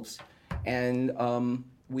shelves, and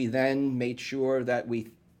we then made sure that we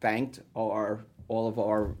thanked all of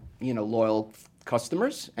our loyal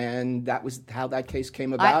customers, and that was how that case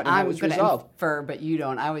came about, and it was resolved. But you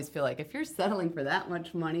don't. I always feel like if you're settling for that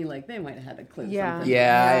much money, like they might have had a clue. Something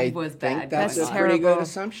I was think bad. that's a pretty good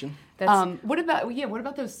assumption. What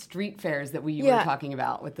about those street fairs that we were talking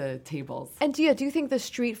about with the tables? And do you think the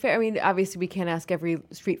street fair? I mean, obviously we can't ask every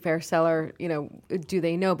street fair seller, do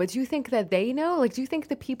they know? But do you think that they know? Like, do you think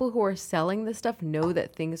the people who are selling this stuff know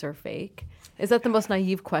that things are fake? Is that the most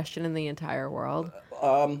naive question in the entire world?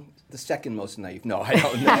 The second most naive. No, I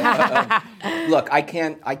don't know. Look, I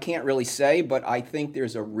can't really say, but I think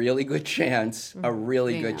there's a really good chance,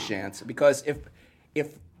 chance, because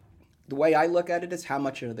if the way I look at it is how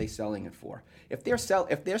much are they selling it for? If they're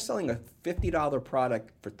selling a $50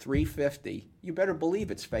 product for $3.50, you better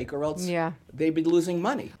believe it's fake, or else they'd be losing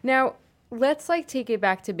money. Now, let's take it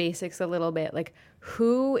back to basics a little bit. Like,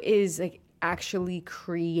 who is actually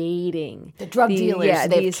creating the drug dealers? Yeah,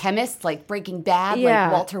 these chemists like Breaking Bad,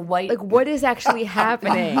 like Walter White. Like, what is actually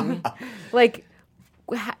happening?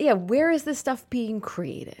 Where is this stuff being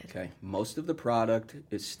created? Okay, most of the product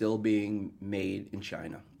is still being made in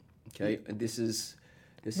China. Okay, and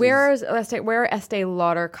where are Estee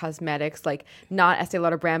Lauder Cosmetics, like not Estee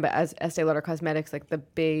Lauder brand, but as Estee Lauder Cosmetics, like the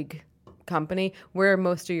big company, where are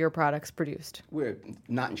most of your products produced? We're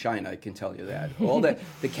not in China, I can tell you that. All the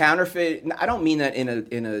counterfeit, I don't mean that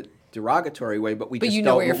in a derogatory way, but we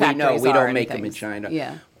don't make them in China.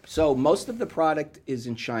 Yeah. So most of the product is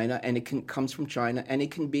in China, and comes from China, and it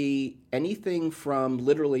can be anything from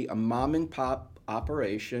literally a mom and pop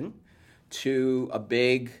operation to a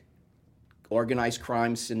big organized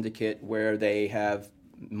crime syndicate where they have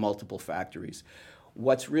multiple factories.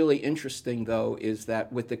 What's really interesting, though, is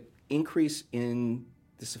that with the increase in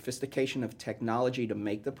the sophistication of technology to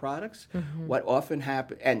make the products, what often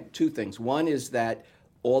happens, and two things. One is that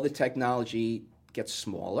all the technology gets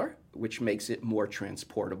smaller, which makes it more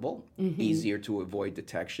transportable, easier to avoid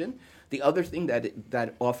detection. The other thing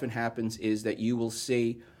that often happens is that you will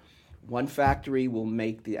see one factory will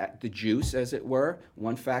make the juice, as it were.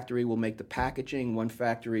 One factory will make the packaging. One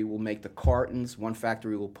factory will make the cartons. One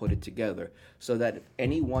factory will put it together. So that if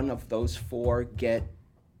any one of those four get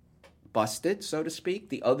busted, so to speak,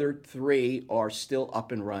 the other three are still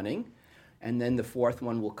up and running. And then the fourth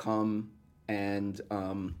one will come, and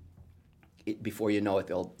before you know it,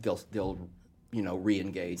 they'll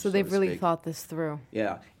re-engage. So they've to really speak. thought this through.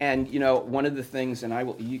 Yeah, and one of the things, and I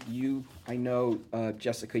know,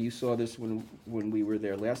 Jessica, you saw this when we were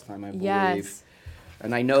there last time, I believe. Yes.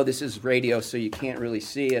 And I know this is radio, so you can't really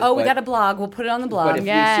see it. Oh, we got a blog. We'll put it on the blog. But if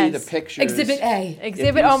you see the pictures, Exhibit A.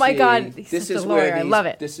 Exhibit. Oh my God, this is is a lawyer. where I love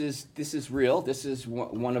it. This is real. This is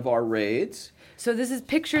one of our raids. So this is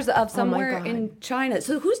pictures of somewhere God. in China.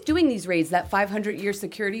 So who's doing these raids? That 500-year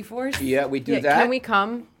security force? Yeah, we do Yeah, that. Can we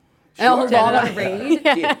come? Oh, Sure. on a raid?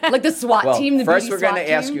 Like the SWAT Well, team, the first beauty we're going SWAT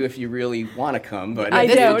to ask team? you if you really want to come, but I if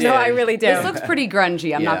you do. did- No, I really do. This looks pretty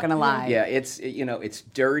grungy, I'm not Yeah. going to lie. Yeah, it's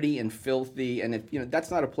dirty and filthy, and that's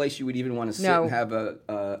not a place you would even want to sit No. and have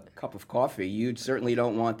a cup of coffee. You certainly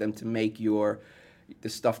don't want them to make the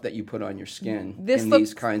stuff that you put on your skin This in looks-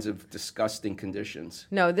 these kinds of disgusting conditions.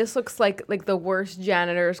 No, this looks like the worst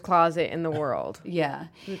janitor's closet in the world. Yeah.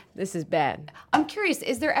 This is bad. I'm curious,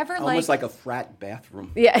 is there ever Almost like a frat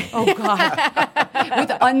bathroom. Yeah. Oh God,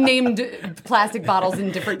 with unnamed plastic bottles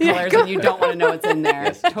in different colors, and you don't want to know what's in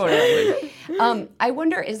there. Totally. I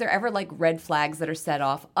wonder, is there ever like red flags that are set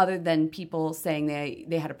off, other than people saying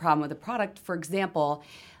they had a problem with a product? For example,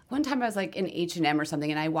 one time I was like in H&M or something,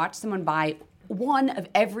 and I watched someone buy one of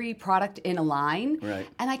every product in a line, Right.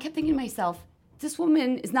 and I kept thinking to myself, this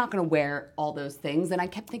woman is not going to wear all those things, and I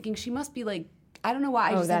kept thinking she must be like, I don't know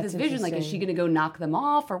why I just had that's this vision. Like, is she interesting. going to go knock them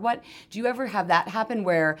off or what? Do you ever have that happen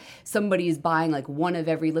where somebody is buying like one of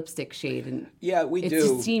every lipstick shade and Yeah, we it do.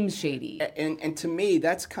 just seems shady? And to me,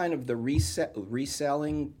 that's kind of the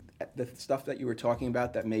reselling, the stuff that you were talking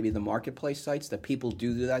about, that maybe the marketplace sites, that people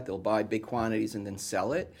do that. They'll buy big quantities and then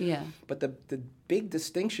sell it. Yeah. But the big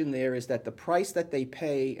distinction there is that the price that they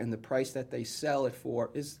pay and the price that they sell it for,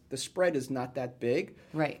 the spread is not that big.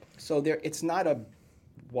 Right. So it's not a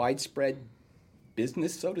widespread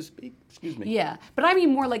business, so to speak. Excuse me. Yeah, but I mean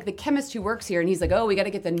more like the chemist who works here, and he's like, "Oh, we got to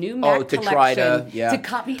get the new MAC to collection try to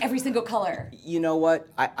copy every single color." You know what?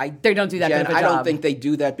 They don't do that Jen, good of a I don't job. think they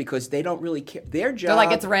do that because they don't really care. Their job. They're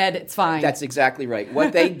like, "It's red, it's fine." That's exactly right.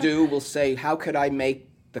 What they do will say, how could I make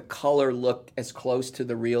the color look as close to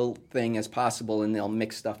the real thing as possible, and they'll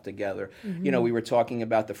mix stuff together. Mm-hmm. We were talking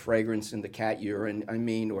about the fragrance in the cat urine,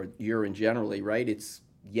 or urine generally, right? It's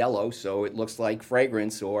yellow, so it looks like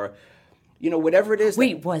fragrance, or whatever it is.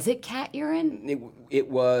 Wait, was it cat urine? It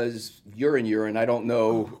was urine. I don't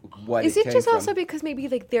know what Is it it came just from. also because maybe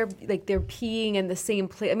they're peeing in the same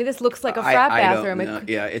place? I mean, this looks like a I frat don't bathroom. know.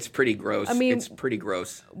 Yeah, it's pretty gross. I mean, it's pretty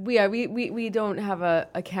gross. We don't have a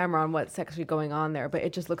camera on what's actually going on there, but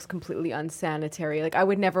it just looks completely unsanitary. Like, I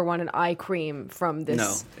would never want an eye cream from this,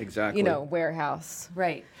 No, exactly. warehouse.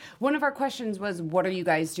 Right. One of our questions was, what are you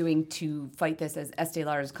guys doing to fight this as Estee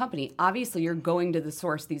Lauder's company? Obviously, you're going to the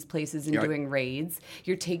source, these places, and doing raids.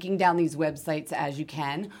 You're taking down these websites as you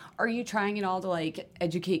can. Are you trying at all to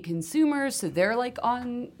educate consumers so they're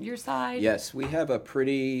on your side? Yes, we have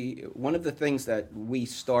one of the things that we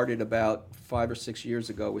started about 5 or 6 years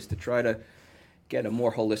ago was to try to get a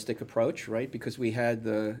more holistic approach, right? Because we had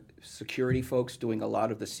the security folks doing a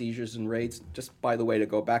lot of the seizures and raids. Just by the way, to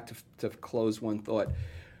go back to close one thought,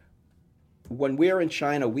 when we're in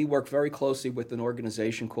China, we work very closely with an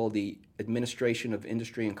organization called the Administration of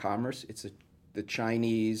Industry and Commerce. It's the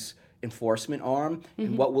Chinese enforcement arm.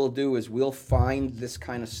 And what we'll do is we'll find this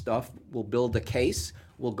kind of stuff, we'll build a case,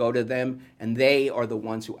 we'll go to them, and they are the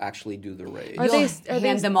ones who actually do the raid. You'll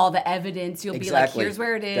hand them all the evidence. You'll be like, here's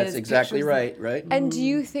where it is. That's exactly pictures. right? And do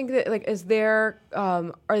you think that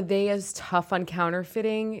are they as tough on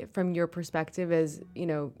counterfeiting from your perspective as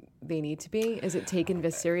they need to be? Is it taken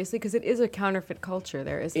this seriously? Because it is a counterfeit culture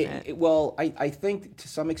there, isn't it? Well, I think to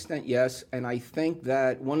some extent, yes. And I think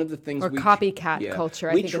that one of the things copycat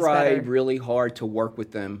culture, I we think is tried better. really hard to work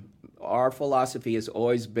with them. Our philosophy has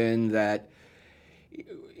always been that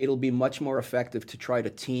it'll be much more effective to try to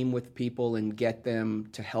team with people and get them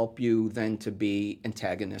to help you than to be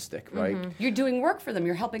antagonistic, right? You're doing work for them.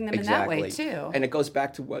 You're helping them Exactly. in that way, too. And it goes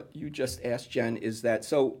back to what you just asked, Jen, is that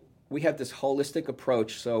so we have this holistic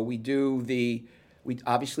approach. So we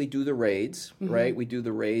obviously do the raids, right? We do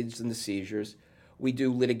the raids and the seizures. We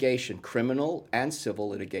do litigation, criminal and civil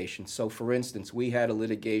litigation. So for instance, we had a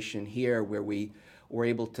litigation here where we were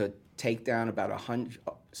able to take down about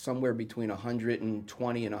somewhere between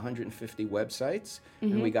 120 and 150 websites,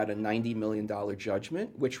 and we got a $90 million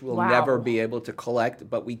judgment, which we'll never be able to collect,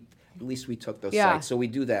 but at least we took those sites. So we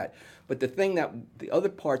do that. But the other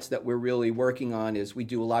parts that we're really working on is we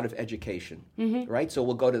do a lot of education, right? So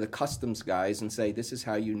we'll go to the customs guys and say, this is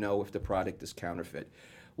how you know if the product is counterfeit.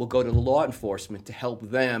 We'll go to the law enforcement to help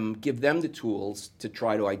them, give them the tools to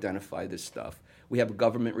try to identify this stuff. We have a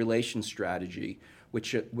government relations strategy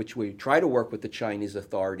which we try to work with the Chinese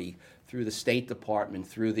authority through the State Department,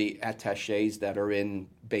 through the attachés that are in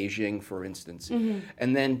Beijing, for instance.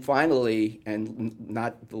 And then finally, and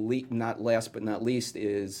not last but not least,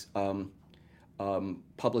 is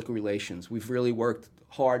public relations. We've really worked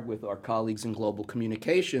hard with our colleagues in global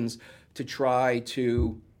communications to try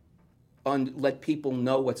to let people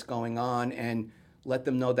know what's going on and let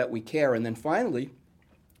them know that we care. And then finally,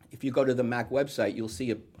 if you go to the MAC website, you'll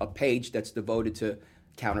see a page that's devoted to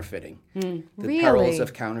counterfeiting, the perils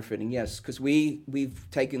of counterfeiting. Yes, because we've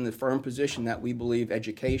taken the firm position that we believe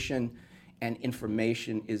education and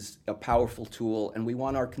information is a powerful tool, and we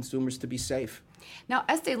want our consumers to be safe. Now,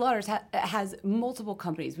 Estee Lauder has multiple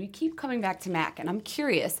companies. We keep coming back to MAC, and I'm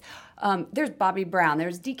curious. There's Bobbi Brown,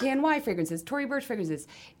 there's DKNY fragrances, Tory Burch fragrances.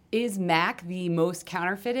 Is MAC the most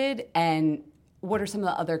counterfeited, and what are some of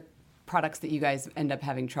the other products that you guys end up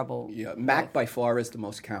having trouble with? MAC by far is the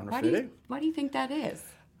most counterfeited. Why do you think that is?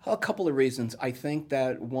 A couple of reasons. I think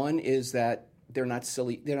that one is that they're not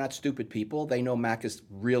stupid people. They know MAC is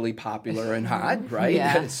really popular and hot, right?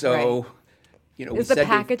 Yeah, so, right. Is the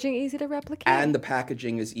packaging easy to replicate? And the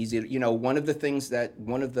packaging is easy. One of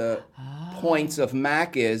the points of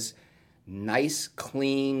MAC is nice,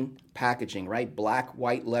 clean packaging, right? Black,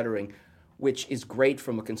 white lettering, which is great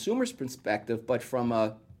from a consumer's perspective, but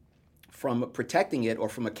from protecting it or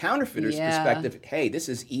from a counterfeiter's perspective, hey, this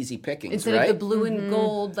is easy pickings, instead right? of the blue and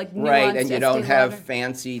gold, like nuanced right, and you don't Estee have Lauder.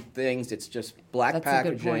 fancy things. It's just black That's a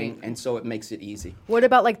good packaging, point. and so it makes it easy. What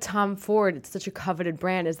about like Tom Ford? It's such a coveted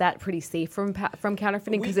brand. Is that pretty safe from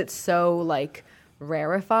counterfeiting because it's so like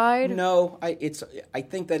rarefied? No, I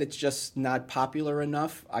think that it's just not popular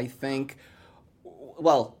enough. I think,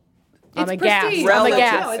 well, I'm It's aghast. prestige. I'm Relative-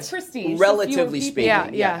 aghast. No, it's prestige. Relatively Fewer speaking,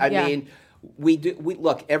 people. Yeah. I mean, we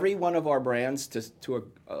look. Every one of our brands,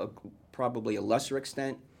 to a probably a lesser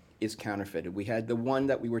extent, is counterfeited. We had the one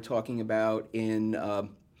that we were talking about in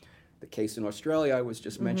the case in Australia I was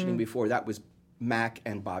just mentioning before. That was MAC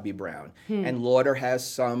and Bobbi Brown, and Lauder has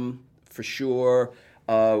some for sure.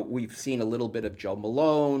 We've seen a little bit of Joe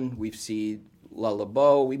Malone. We've seen Le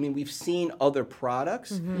Labo. I mean, we've seen other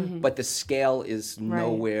products, but the scale is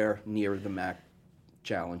nowhere near the MAC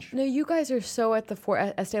challenge. No, you guys are so at the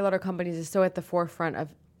Estee Lauder companies is so at the forefront of,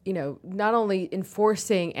 not only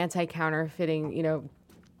enforcing anti-counterfeiting,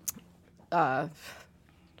 not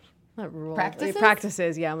rules. Practices?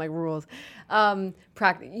 Practices, yeah, I'm like rules.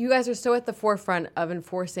 You guys are so at the forefront of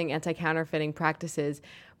enforcing anti-counterfeiting practices.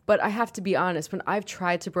 But I have to be honest, when I've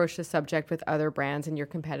tried to broach the subject with other brands and your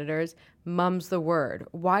competitors, mum's the word.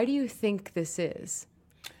 Why do you think this is?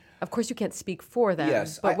 Of course, you can't speak for them.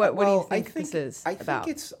 Yes, but what do you think this is I about?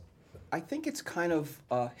 think it's kind of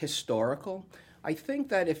historical. I think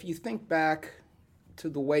that if you think back to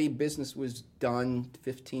the way business was done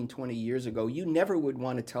 15, 20 years ago, you never would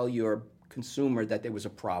want to tell your consumer that there was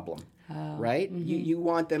a problem, right? You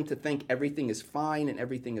want them to think everything is fine and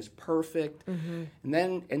everything is perfect.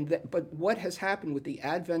 But what has happened with the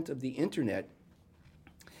advent of the internet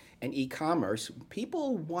and e-commerce,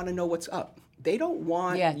 people want to know what's up. They don't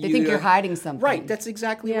want they think you're hiding something. Right, that's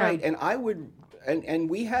exactly right. And I would, and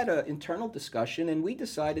we had an internal discussion, and we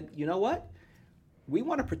decided, you know what? We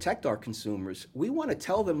want to protect our consumers. We want to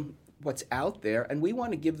tell them what's out there, and we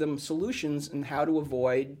want to give them solutions and how to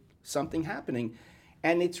avoid something happening.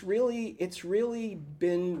 And it's really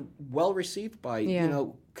been well received by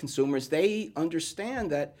consumers. They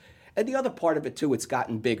understand that, and the other part of it too, it's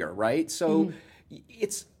gotten bigger, right? So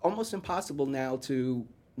it's almost impossible now to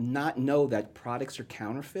not know that products are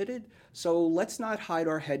counterfeited. So let's not hide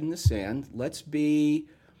our head in the sand. Let's be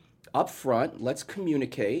upfront, let's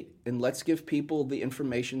communicate, and let's give people the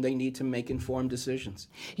information they need to make informed decisions.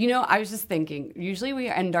 I was just thinking, usually we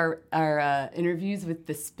end our interviews with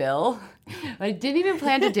the spill. I didn't even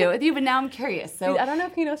plan to do it with you, but now I'm curious. So I don't know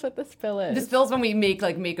if he knows what the spill is. the spill's when we make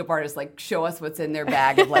makeup artists show us what's in their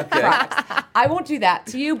bag of products. I won't do that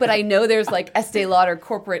to you, but I know there's Estee Lauder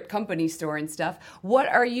corporate company store and stuff. What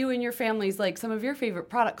are you and your family's some of your favorite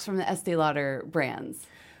products from the Estee Lauder brands?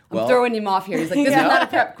 I'm throwing him off here. He's like, this is not a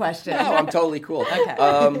prep question. No, I'm totally cool.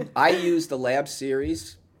 Okay. I use the Lab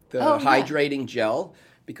Series, the hydrating gel,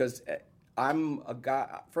 because I'm a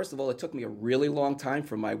guy. First of all, it took me a really long time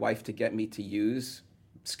for my wife to get me to use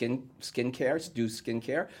skincare, to do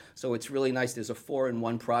skincare. So it's really nice. There's a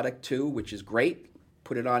 4-in-1 product too, which is great.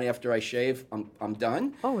 Put it on after I shave. I'm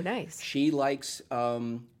done. Oh, nice. She likes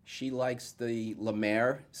the La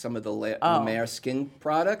Mer, some of the La Mer skin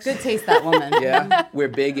products. Good taste, that woman. Yeah, we're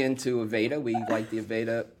big into Aveda. We like the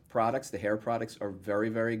Aveda products. The hair products are very,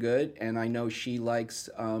 very good. And I know she likes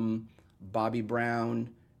Bobbi Brown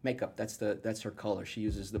makeup. That's her color. She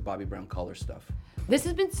uses the Bobbi Brown color stuff. This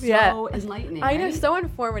has been so enlightening. I know, right? so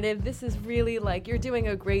informative. This is really like, you're doing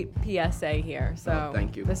a great PSA here. So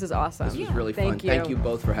thank you. This is awesome. This was really fun. Thank you. Thank you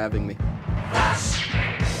both for having me.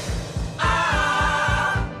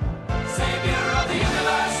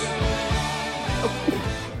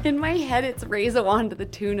 In my head, it's raise a wand to the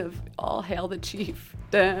tune of All Hail the Chief.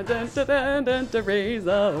 Dun, dun, dun, dun, dun, to raise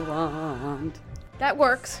a wand. That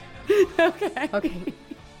works. Okay. Okay.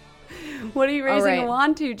 What are you raising right. a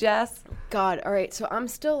wand to, Jess? God, all right. So I'm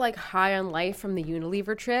still like high on life from the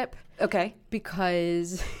Unilever trip Okay.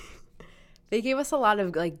 because they gave us a lot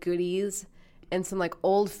of like goodies and some like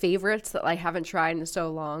old favorites that I haven't tried in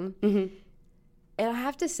so long. Mm-hmm. And I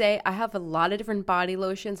have to say, I have a lot of different body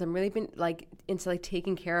lotions. I'm really been like into like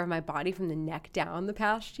taking care of my body from the neck down the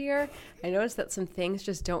past year. I noticed that some things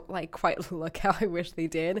just don't like quite look how I wish they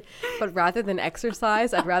did. But rather than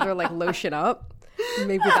exercise, I'd rather like lotion up.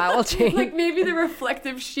 Maybe that will change. Like maybe the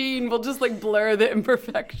reflective sheen will just like blur the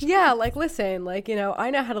imperfection. Yeah, like listen, like, you know,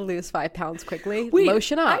 I know how to lose 5 pounds quickly.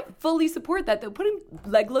 Lotion up. I fully support that. Though putting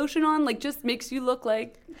leg lotion on like just makes you look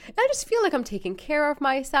like. I just feel like I'm taking care of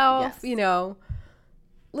myself, Yes. you know.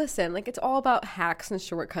 Listen, like it's all about hacks and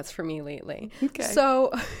shortcuts for me lately. Okay.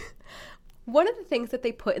 So one of the things that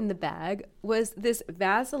they put in the bag was this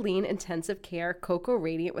Vaseline Intensive Care Cocoa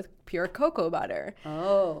Radiant with pure cocoa butter.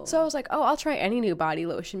 Oh. So I was like, oh, I'll try any new body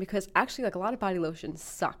lotion because actually like a lot of body lotions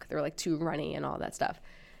suck. They're like too runny and all that stuff.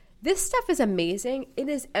 This stuff is amazing. It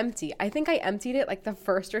is empty. I think I emptied it like the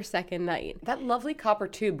first or second night. That lovely copper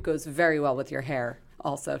tube goes very well with your hair.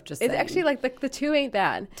 Also, just It's saying. actually like the two ain't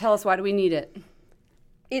bad. Tell us, why do we need it?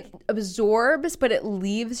 It absorbs, but it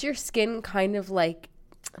leaves your skin kind of like,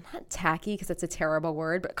 not tacky because that's a terrible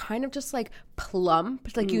word, but kind of just like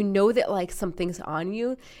plump. Like you know that like something's on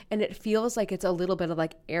you and it feels like it's a little bit of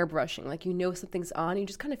like airbrushing. Like you know something's on, you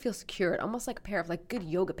just kind of feel secure. Almost like a pair of like good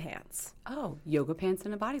yoga pants. Oh, yoga pants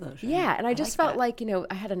and a body lotion. Yeah, and I just felt that. like, you know,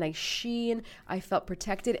 I had a nice sheen. I felt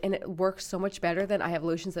protected and it works so much better than I have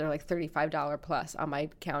lotions that are like $35 plus on my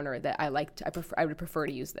counter that I would prefer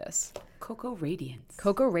to use this. Cocoa Radiance.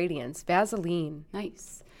 Cocoa Radiance, Vaseline.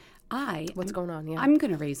 Nice. What's going on? Yeah. I'm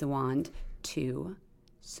going to raise a wand to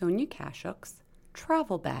Sonia Kashuk's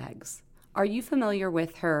travel bags. Are you familiar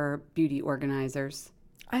with her beauty organizers?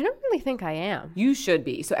 I don't really think I am. You should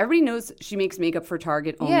be. So everybody knows she makes makeup for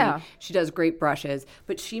Target only. Yeah. She does great brushes,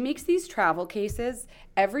 but she makes these travel cases.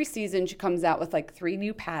 Every season she comes out with like 3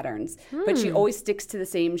 new patterns, but she always sticks to the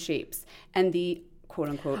same shapes. And the quote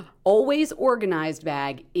unquote always organized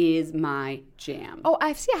bag is my jam. Oh,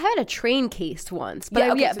 I had a train case once, but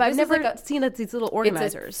Yeah, okay, so but I've this is never like seen these little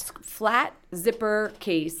organizers. It's a flat zipper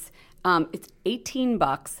case. It's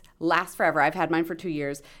 $18. Lasts forever. I've had mine for 2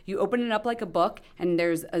 years. You open it up like a book, and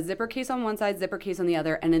there's a zipper case on one side, zipper case on the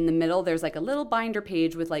other, and in the middle there's like a little binder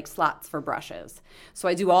page with like slots for brushes. So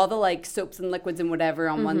I do all the like soaps and liquids and whatever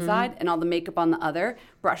on one side, and all the makeup on the other,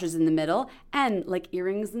 brushes in the middle, and like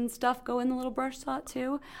earrings and stuff go in the little brush slot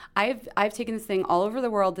too. I've taken this thing all over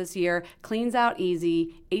the world this year. Cleans out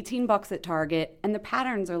easy. $18 at Target, and the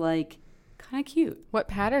patterns are like kind of cute. What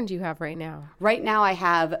pattern do you have right now? Right now I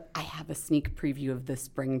have a sneak preview of the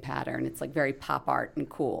spring pattern. It's like very pop art and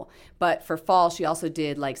cool. But for fall, she also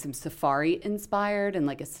did like some safari inspired and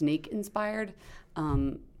like a snake inspired.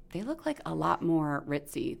 They look like a lot more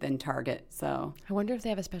ritzy than Target. So I wonder if they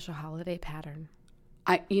have a special holiday pattern.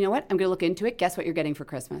 you know what? I'm going to look into it. Guess what you're getting for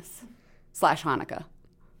Christmas / Hanukkah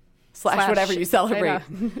 / whatever you celebrate.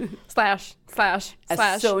 slash.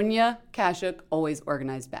 A Sonia Kashuk always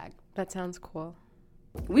organized bag. That sounds cool.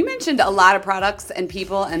 We mentioned a lot of products and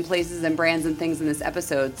people and places and brands and things in this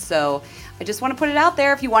episode, so I just want to put it out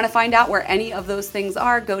there. If you want to find out where any of those things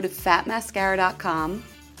are, go to fatmascara.com.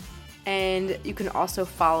 And you can also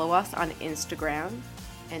follow us on Instagram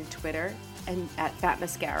and Twitter and at Fat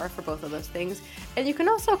Mascara for both of those things. And you can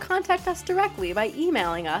also contact us directly by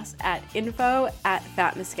emailing us at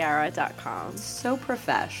info@fatmascara.com. So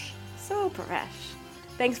profesh. So fresh.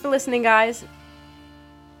 Thanks for listening, guys.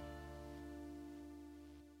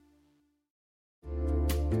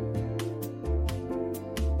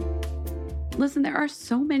 Listen, there are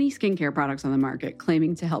so many skincare products on the market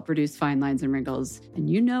claiming to help reduce fine lines and wrinkles, and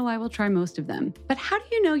you know I will try most of them. But how do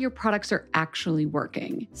you know your products are actually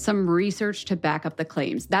working? Some research to back up the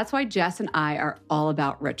claims. That's why Jess and I are all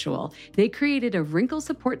about Ritual. They created a wrinkle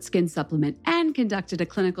support skin supplement and conducted a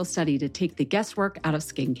clinical study to take the guesswork out of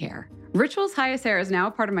skincare. Ritual's Hyacera is now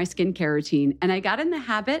a part of my skincare routine, and I got in the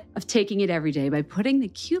habit of taking it every day by putting the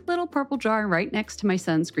cute little purple jar right next to my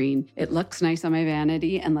sunscreen. It looks nice on my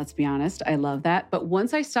vanity, and let's be honest, I love that. But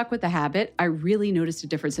once I stuck with the habit, I really noticed a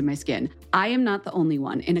difference in my skin. I am not the only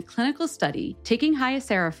one. In a clinical study, taking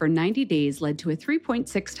Hyacera for 90 days led to a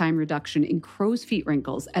 3.6 time reduction in crow's feet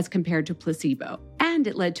wrinkles as compared to placebo. And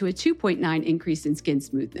it led to a 2.9 increase in skin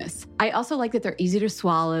smoothness. I also like that they're easy to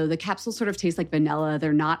swallow. The capsules sort of taste like vanilla.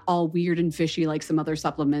 They're not all weird and fishy like some other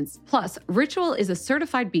supplements. Plus, Ritual is a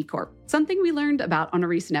certified B Corp, something we learned about on a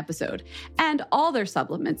recent episode. And all their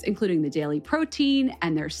supplements, including the daily protein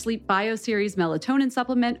and their Sleep Bio Series melatonin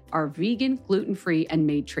supplement, are vegan, gluten-free, and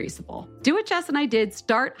made traceable. Do what Jess and I did,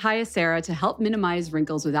 start Hyacera to help minimize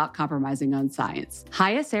wrinkles without compromising on science.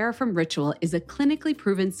 Hyacera from Ritual is a clinically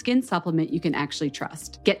proven skin supplement you can actually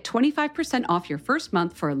trust. Get 25% off your first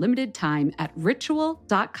month for a limited time at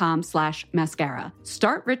ritual.com/mascara.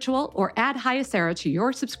 Start Ritual or add Hyacera to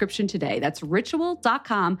your subscription today. That's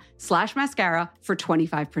ritual.com/mascara for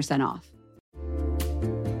 25% off.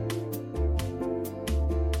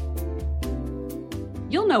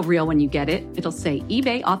 You'll know real when you get it. It'll say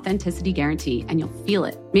eBay Authenticity Guarantee, and you'll feel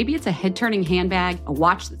it. Maybe it's a head-turning handbag, a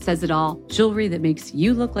watch that says it all, jewelry that makes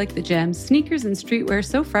you look like the gems, sneakers and streetwear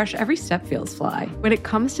so fresh every step feels fly. When it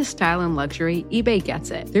comes to style and luxury, eBay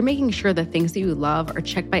gets it. They're making sure the things that you love are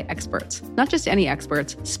checked by experts. Not just any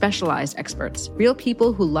experts, specialized experts. Real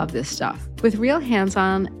people who love this stuff. With real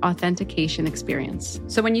hands-on authentication experience.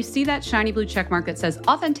 So when you see that shiny blue checkmark that says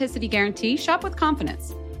Authenticity Guarantee, shop with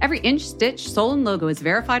confidence. Every inch, stitch, sole, and logo is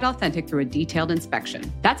verified authentic through a detailed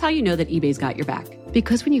inspection. That's how you know that eBay's got your back.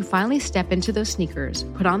 Because when you finally step into those sneakers,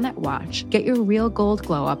 put on that watch, get your real gold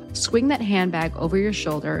glow up, swing that handbag over your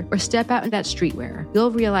shoulder, or step out in that streetwear, you'll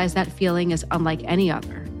realize that feeling is unlike any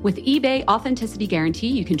other. With eBay Authenticity Guarantee,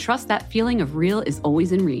 you can trust that feeling of real is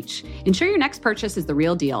always in reach. Ensure your next purchase is the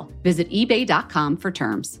real deal. Visit ebay.com for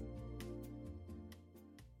terms.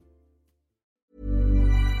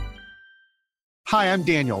 Hi, I'm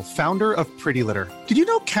Daniel, founder of Pretty Litter. Did you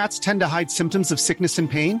know cats tend to hide symptoms of sickness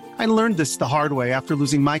and pain? I learned this the hard way after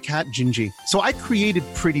losing my cat, Gingy. So I created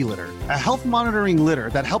Pretty Litter, a health monitoring litter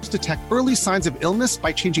that helps detect early signs of illness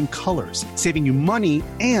by changing colors, saving you money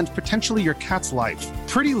and potentially your cat's life.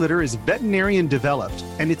 Pretty Litter is veterinarian developed,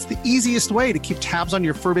 and it's the easiest way to keep tabs on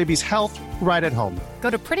your fur baby's health right at home. Go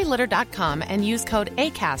to prettylitter.com and use code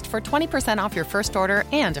ACAST for 20% off your first order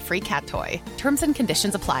and a free cat toy. Terms and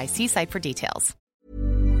conditions apply. See site for details.